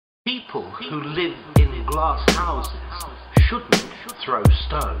People who live in glass houses shouldn't throw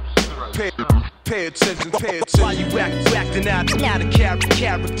stones. Pay attention. While you acting out of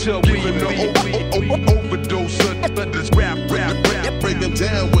character, we overdose of this rap. Bring them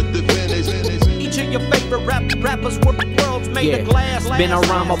down with the finish. Each of your favorite rappers worlds made of glass. Been a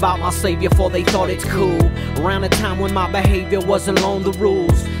rhyme about my savior for they thought it's cool. Around the time when my behavior wasn't along the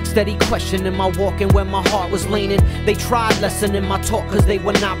rules. Steady questioning my walking where my heart was leaning. They tried lessening my talk cause they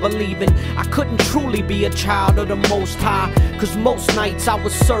were not believing I couldn't truly be a child of the Most High. Cause most nights I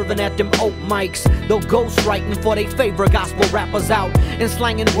was serving at them oak mics. Though ghost writing for they favorite gospel rappers out. And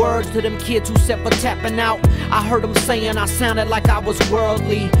slanging words to them kids who set for tapping out. I heard them saying I sounded like I was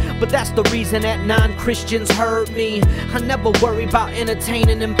worldly. But that's the reason that non-Christians heard me. I never worry about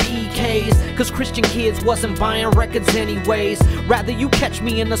entertaining them PKs. Cause Christian kids wasn't buying records anyways. Rather you catch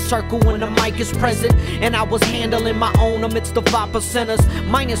me in the circle when the mic is present. And I was handling my own amidst the 5%ers.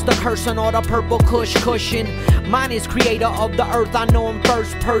 Minus the cursing or the purple kush cushion. Mine is creator of the earth, I know him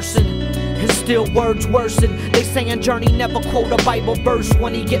first person. And still words worsen. They saying Jurny never quote a Bible verse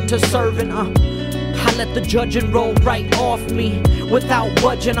when he get to serving. I let the judging roll right off me. Without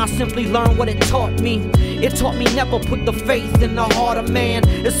budging, I simply learned what it taught me. It taught me never put the faith in the heart of man,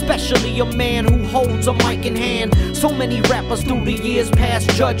 especially a man who holds a mic in hand. So many rappers through the years passed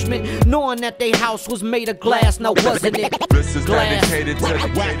judgment, knowing that their house was made of glass. Now wasn't it glass?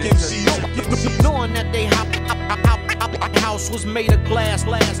 Knowing that their house was made of glass.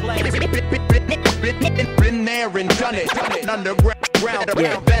 Been there and done it.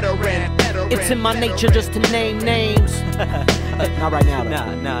 Underground veteran. It's in my nature just to name names. Not right now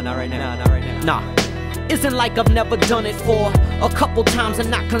though. Not right now. Nah. Isn't like I've never done it for a couple times and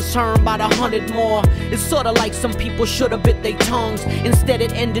not concerned about 100 more. It's sorta like some people shoulda bit their tongues. Instead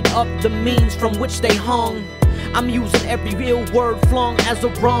it ended up the means from which they hung. I'm using every real word flung as a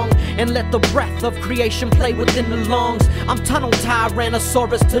wrong and let the breath of creation play within the lungs. I'm tunnel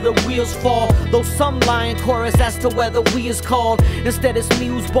tyrannosaurus till the wheels fall. Though some lie in chorus as to where the we is called. Instead it's me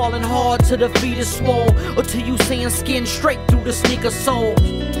who's balling hard till the feet is swole, or till you seeing skin straight through the sneaker sole.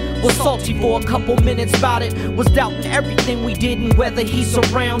 Was salty for a couple minutes about it. Was doubting everything we did and whether he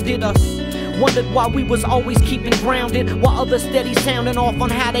surrounded us. Wondered why we was always keeping grounded, while others steady sounding off on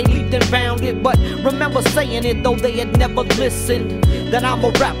how they leaped and bounded. But remember saying it though they had never listened, that I'm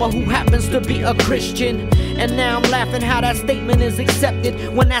a rapper who happens to be a Christian. And now I'm laughing how that statement is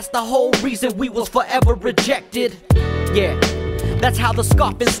accepted, when that's the whole reason we was forever rejected. Yeah, that's how the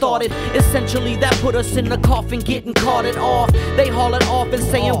scoffing started. Essentially that put us in the coffin, getting carted off. They haul it off and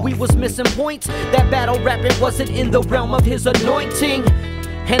saying we was missing points, that battle rapping wasn't in the realm of his anointing.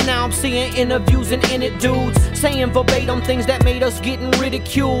 And now I'm seeing interviews and in it dudes saying verbatim things that made us getting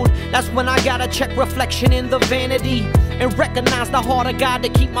ridiculed. That's when I gotta check reflection in the vanity and recognize the heart of God to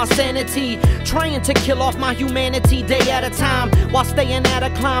keep my sanity. Trying to kill off my humanity day at a time, while staying at a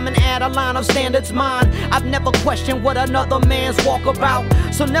climb and at a line of standards mine. I've never questioned what another man's walk about,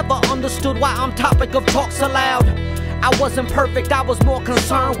 so never understood why I'm topic of talk so loud. I wasn't perfect, I was more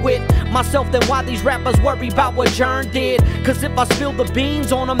concerned with myself than why these rappers worry about what Jurn did. Cause if I spill the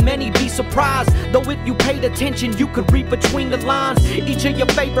beans on them, many be surprised. Though if you paid attention, you could read between the lines. Each of your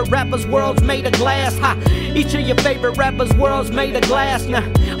favorite rappers' world's made of glass. Each of your favorite rappers' world's made of glass. Now,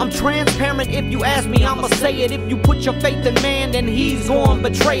 I'm transparent if you ask me, I'ma say it. If you put your faith in man, then he's gonna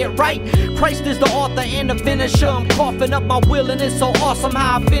betray it, right? Christ is the author and the finisher. I'm coughing up my will and it's so awesome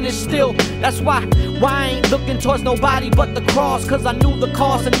how I finish still. That's why I ain't looking towards nobody but the cross, cause I knew the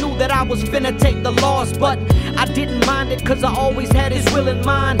cost and knew that I was finna take the loss. But I didn't mind it cause I always had his will in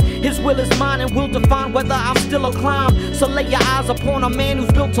mind. His will is mine and will define whether I'm still a climb. So lay your eyes upon a man who's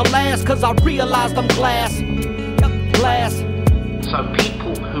built to last, cause I realized I'm glass. Glass. So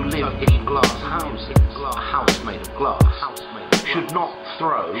people who live in glass houses, a house made of glass, should not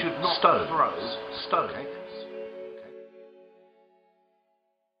throw stones.